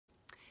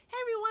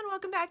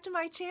welcome back to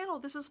my channel.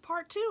 This is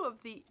part 2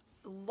 of the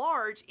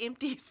large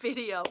empties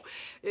video.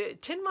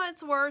 10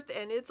 months worth,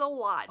 and it's a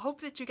lot.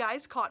 Hope that you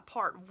guys caught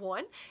part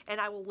 1,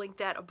 and I will link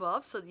that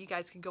above so that you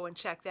guys can go and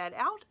check that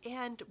out.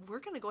 And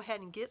we're going to go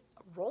ahead and get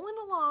rolling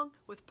along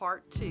with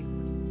part 2.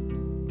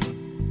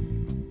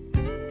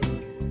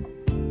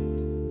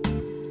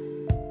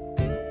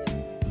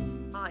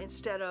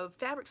 Instead of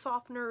fabric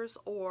softeners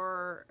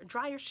or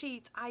dryer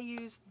sheets, I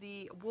used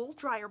the wool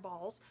dryer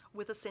balls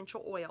with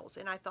essential oils,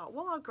 and I thought,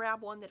 well, I'll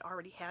grab one that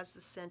already has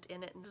the scent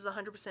in it. And this is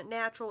 100%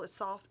 natural. It's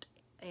soft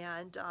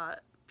and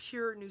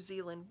pure New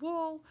Zealand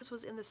wool. This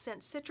was in the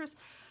scent citrus.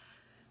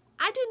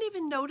 I didn't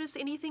even notice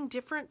anything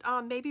different,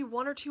 maybe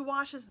 1 or 2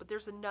 washes, but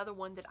there's another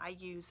one that I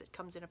use that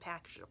comes in a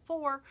package of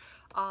 4,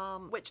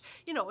 which,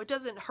 you know, it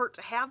doesn't hurt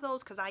to have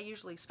those because I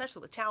usually,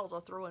 especially with towels, I'll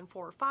throw in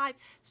 4 or 5,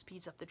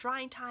 speeds up the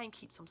drying time,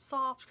 keeps them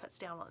soft, cuts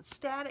down on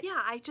static.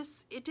 Yeah,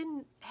 it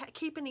didn't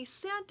keep any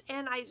scent,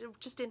 and I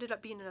just ended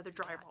up being another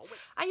dryer ball.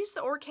 I used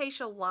the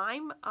Acacia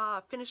Lime,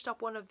 finished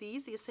up one of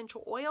these, the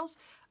essential oils.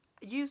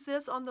 Use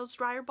this on those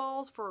dryer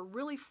balls for a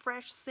really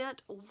fresh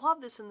scent.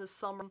 Love this in the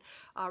summer.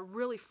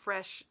 Really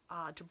fresh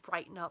to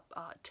brighten up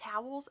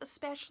towels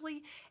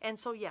especially. And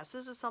so yes,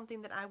 this is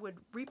something that I would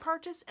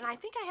repurchase. And I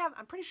think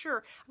I'm pretty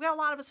sure, I've got a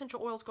lot of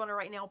essential oils going on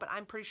right now, but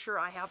I'm pretty sure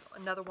I have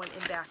another one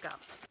in backup.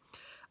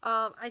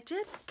 I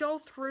did go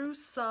through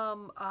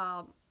some,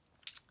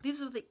 these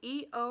are the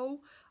EO.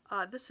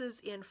 This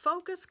is in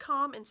Focus,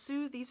 Calm, and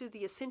Soothe. These are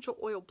the essential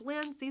oil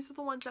blends. These are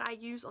the ones that I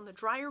use on the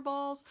dryer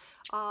balls.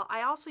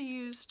 I also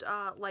used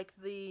like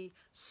the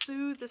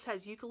Soothe. This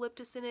has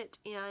eucalyptus in it,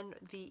 in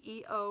the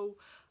EO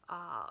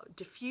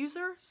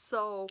diffuser.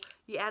 So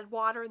you add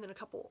water and then a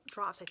couple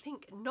drops. I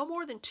think no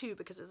more than 2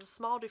 because it's a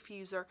small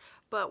diffuser.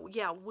 But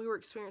yeah, we were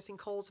experiencing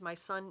colds. My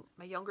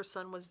younger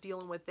son was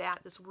dealing with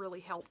that. This really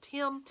helped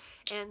him.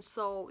 And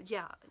so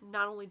yeah,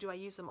 not only do I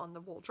use them on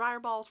the wool dryer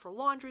balls for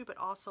laundry, but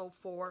also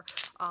for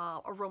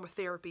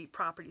aromatherapy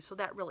properties. So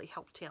that really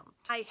helped him.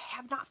 I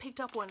have not picked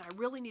up one. I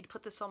really need to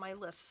put this on my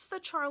list. This is the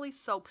Charlie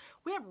soap.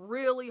 We have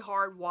really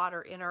hard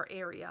water in our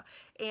area,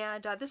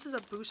 and this is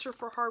a booster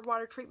for hard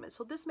water treatment.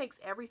 So this makes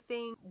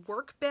everything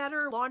work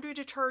better. Laundry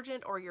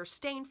detergent or your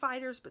stain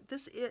fighters, but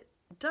it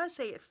does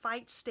say it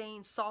fights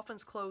stains,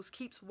 softens clothes,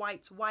 keeps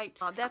whites white.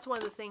 That's one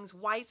of the things.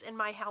 Whites in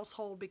my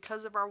household,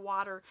 because of our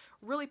water,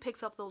 really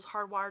picks up those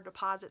hard water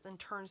deposits and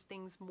turns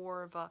things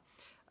more of a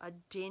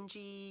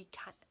dingy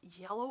kind of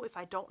yellow if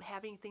I don't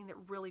have anything that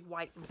really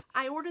whitens.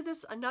 I ordered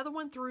another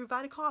one through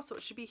Vitacost, so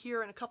it should be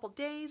here in a couple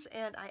days,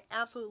 and I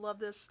absolutely love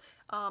this.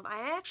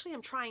 I actually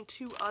am trying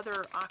 2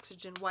 other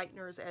oxygen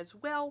whiteners as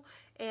well,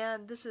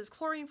 and this is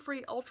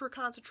chlorine-free,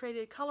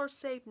 ultra-concentrated,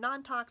 color-safe,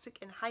 non-toxic,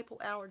 and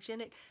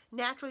hypoallergenic.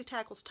 Naturally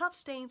tackles tough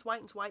stains,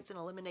 whitens whites, and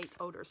eliminates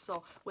odors.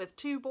 So with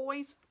 2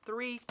 boys,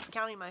 3,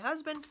 counting my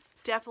husband,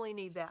 definitely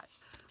need that.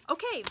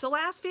 Okay, the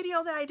last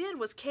video that I did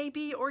was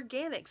KB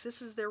Organics.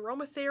 This is their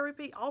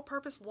aromatherapy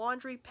all-purpose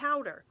laundry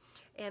powder.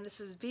 And this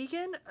is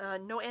vegan,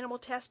 no animal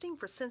testing,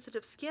 for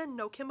sensitive skin,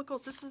 no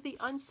chemicals. This is the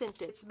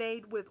unscented. It's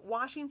made with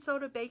washing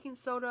soda, baking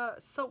soda,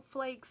 soap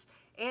flakes,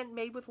 and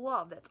made with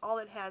love. That's all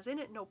it has in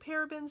it. No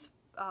parabens,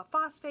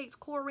 phosphates,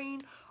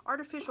 chlorine,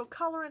 artificial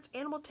colorants,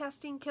 animal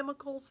testing,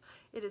 chemicals.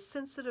 It is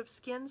sensitive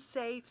skin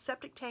safe,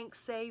 septic tank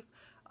safe,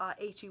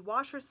 HE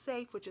washer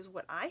safe, which is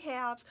what I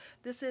have.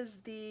 This is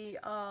the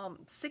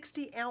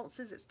 60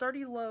 ounces. It's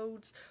 30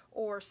 loads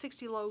or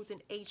 60 loads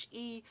in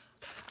HE.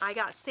 I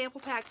got sample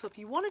packs, so if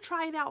you want to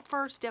try it out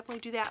first,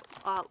 definitely do that.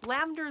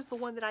 Lavender is the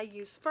one that I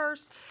used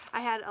first.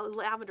 I had a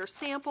lavender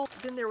sample.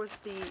 Then there was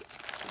the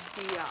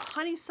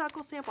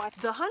honeysuckle sample.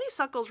 The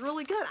honeysuckle is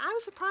really good. I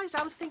was surprised.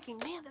 I was thinking,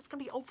 man, that's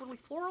going to be overly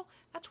floral.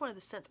 That's one of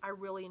the scents I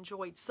really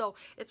enjoyed. So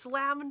it's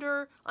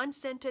lavender,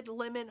 unscented,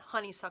 lemon,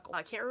 honeysuckle.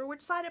 I can't remember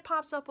which side it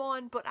pops up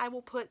on, but I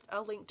will put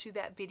a link to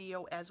that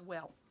video as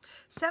well.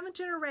 7th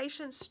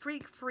generation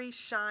streak-free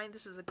shine.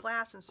 This is a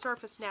glass and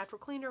surface natural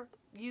cleaner.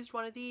 Used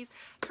one of these.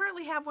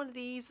 Currently have one of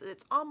these.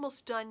 It's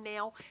almost done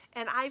now,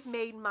 and I've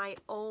made my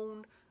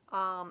own.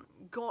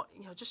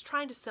 Just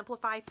trying to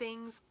simplify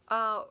things.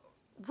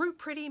 Root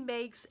Pretty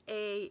makes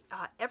a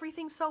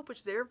everything soap, which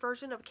is their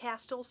version of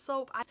Castile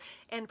soap,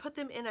 and put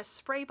them in a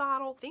spray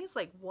bottle. I think it's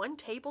like 1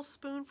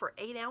 tablespoon for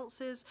 8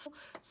 ounces.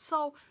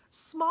 So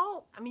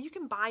small. I mean, you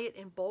can buy it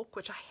in bulk,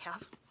 which I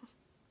have.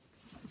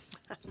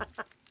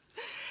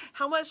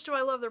 How much do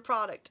I love their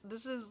product?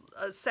 This is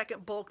a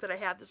second bulk that I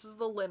have. This is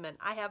the lemon.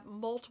 I have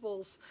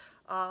multiples.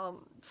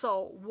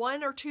 So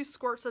 1 or 2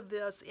 squirts of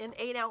this in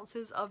 8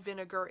 ounces of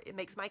vinegar. It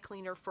makes my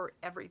cleaner for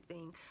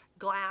everything.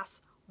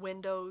 Glass,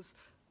 windows,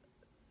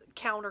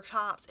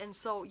 countertops. And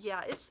so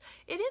yeah, it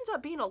ends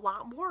up being a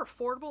lot more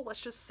affordable, let's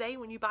just say,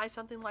 when you buy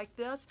something like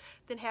this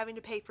than having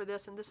to pay for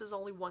this. And this is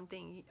only one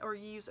thing, or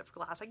you use it for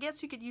glass. I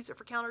guess you could use it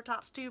for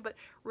countertops too, but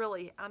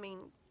really, I mean,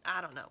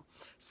 I don't know.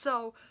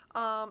 So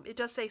it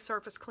does say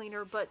surface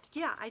cleaner, but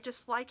yeah, I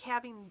just like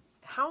having,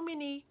 how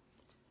many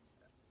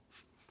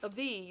of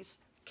these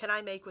can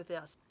I make with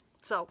this?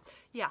 So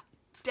yeah,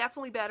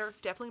 definitely better,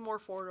 definitely more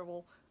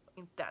affordable.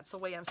 That's the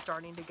way I'm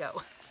starting to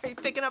go. Are you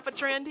picking up a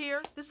trend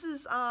here? This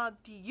is the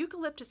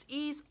Eucalyptus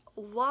Ease.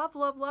 Love,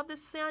 love, love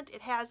this scent.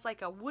 It has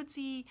like a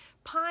woodsy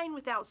pine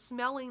without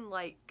smelling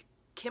like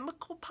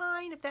chemical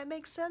pine, if that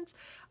makes sense.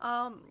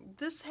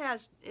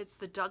 It's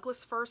the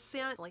Douglas fir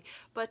scent,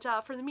 but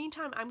for the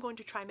meantime, I'm going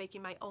to try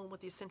making my own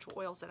with the essential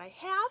oils that I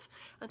have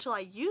until I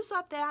use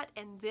up that,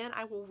 and then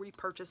I will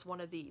repurchase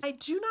one of these. I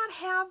do not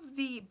have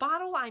the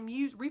bottle. I'm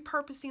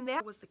repurposing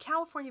that. It was the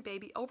California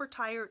Baby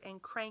Overtired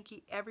and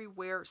Cranky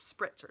Everywhere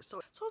Spritzer.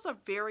 So it's a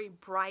very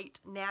bright,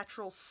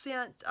 natural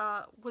scent.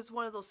 Was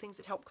one of those things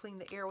that helped clean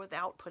the air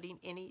without putting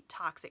any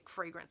toxic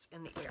fragrance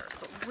in the air.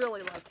 So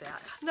really like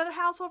that. Another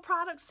household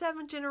product,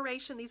 7th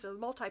generation. These are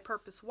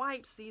multi-purpose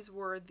wipes. These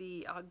were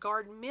the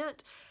Garden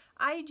Mint.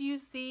 I'd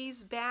used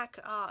these back,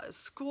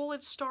 school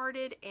had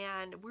started,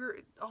 and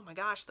oh my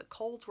gosh, the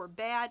colds were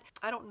bad.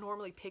 I don't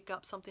normally pick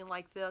up something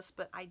like this,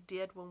 but I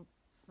did when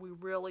we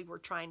really were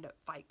trying to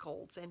fight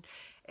colds,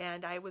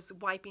 and I was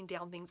wiping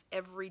down things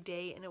every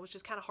day, and it was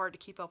just kind of hard to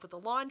keep up with the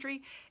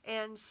laundry.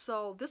 And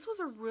so this was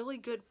a really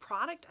good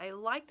product. I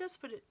like this,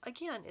 but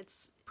again,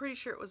 it's pretty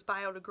sure it was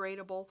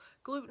biodegradable,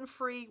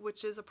 gluten-free,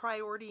 which is a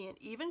priority in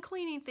even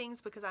cleaning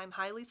things because I'm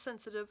highly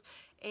sensitive,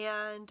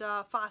 and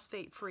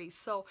phosphate-free.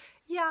 So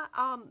yeah,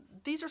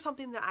 these are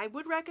something that I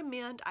would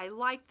recommend. I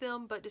like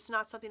them, but it's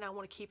not something I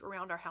want to keep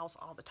around our house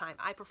all the time.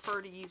 I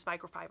prefer to use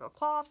microfiber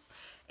cloths,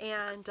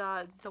 and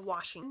the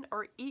washing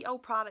or EO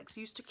products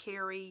used to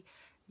carry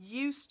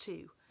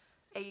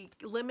a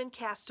lemon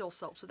Castile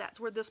soap. So that's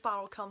where this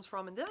bottle comes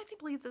from. And then I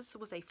believe this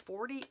was a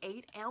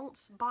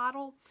 48-ounce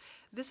bottle.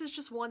 This is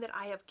just one that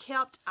I have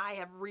kept. I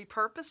have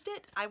repurposed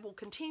it. I will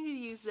continue to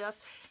use this.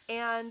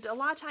 And a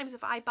lot of times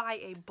if I buy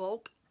a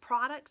bulk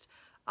product,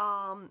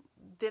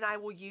 then I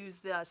will use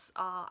this.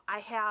 I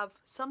have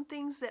some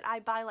things that I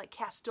buy like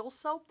Castile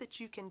soap that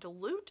you can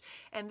dilute,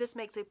 and this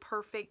makes a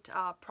perfect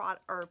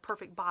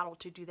perfect bottle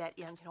to do that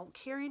in. I don't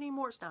carry it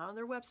anymore. It's not on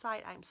their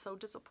website. I'm so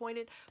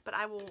disappointed, but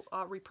I will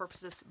repurpose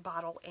this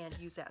bottle and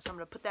use that. So I'm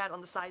going to put that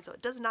on the side so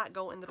it does not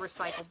go in the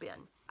recycle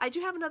bin. I do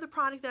have another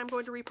product that I'm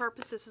going to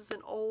repurpose. This is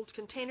an old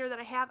container that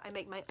I have. I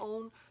make my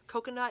own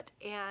coconut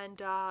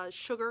and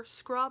sugar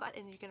scrub,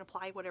 and you can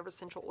apply whatever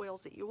essential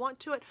oils that you want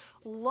to it.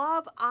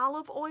 Love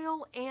olive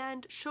oil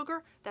and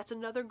sugar. That's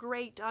another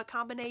great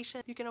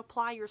combination. You can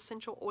apply your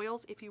essential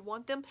oils if you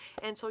want them.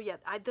 And so yeah,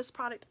 this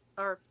product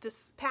or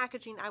this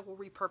packaging I will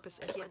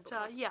repurpose again.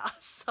 Yeah,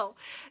 so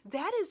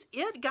that is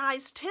it,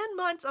 guys. 10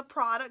 months of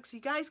products.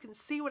 You guys can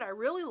see what I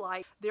really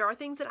like. There are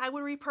things that I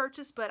would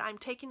repurchase, but I'm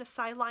taking a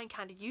sideline,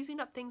 kind of using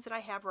up things that I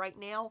have right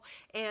now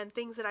and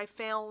things that I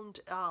found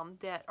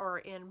that are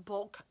in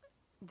bulk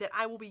that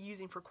I will be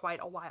using for quite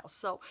a while.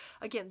 So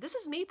again, this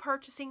is me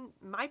purchasing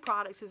my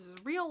products. This is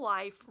real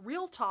life,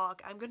 real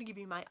talk. I'm going to give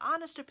you my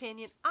honest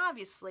opinion.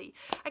 Obviously,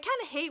 I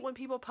kind of hate when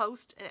people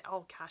post, and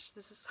oh gosh,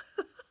 this is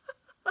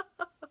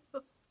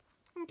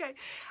okay.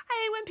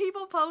 I hate when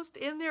people post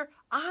in their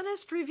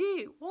honest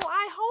review. Well,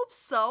 I hope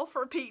so,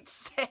 for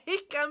Pete's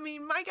sake. I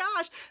mean, my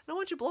gosh, I don't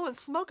want you blowing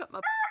smoke up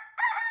my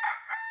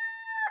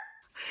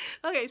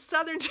okay,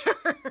 southern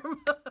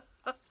term.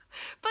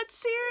 But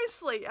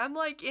seriously, I'm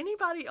like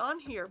anybody on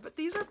here, but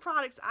these are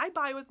products I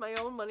buy with my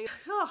own money.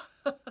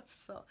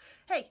 So,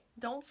 hey,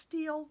 don't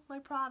steal my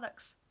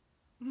products.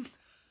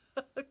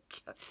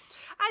 Okay.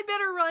 I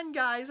better run,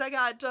 guys. I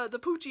got the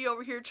Poochie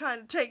over here trying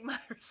to take my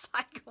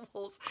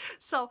recyclables.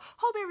 So,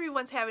 hope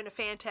everyone's having a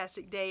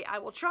fantastic day. I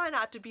will try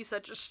not to be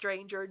such a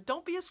stranger.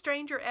 Don't be a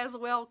stranger as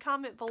well.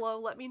 Comment below.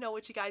 Let me know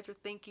what you guys are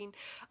thinking.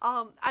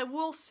 I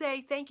will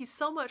say thank you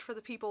so much for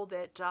the people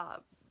that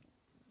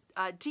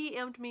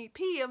DM'd me,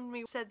 PM'd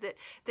me, said that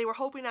they were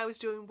hoping I was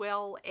doing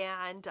well,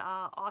 and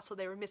also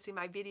they were missing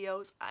my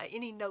videos.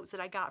 Any notes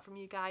that I got from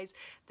you guys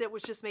that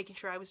was just making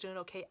sure I was doing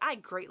okay. I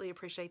greatly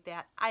appreciate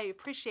that. I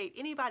appreciate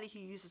anybody who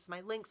uses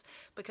my links,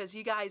 because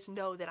you guys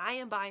know that I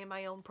am buying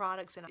my own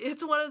products, and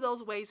it's one of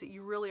those ways that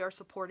you really are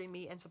supporting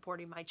me and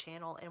supporting my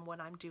channel and what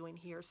I'm doing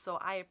here. So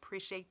I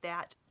appreciate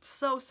that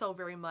so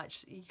very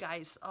much. You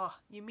guys, oh,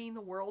 you mean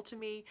the world to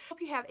me. Hope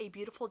you have a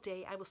beautiful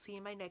day. I will see you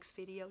in my next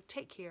video.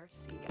 Take care.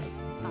 See you guys.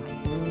 Bye.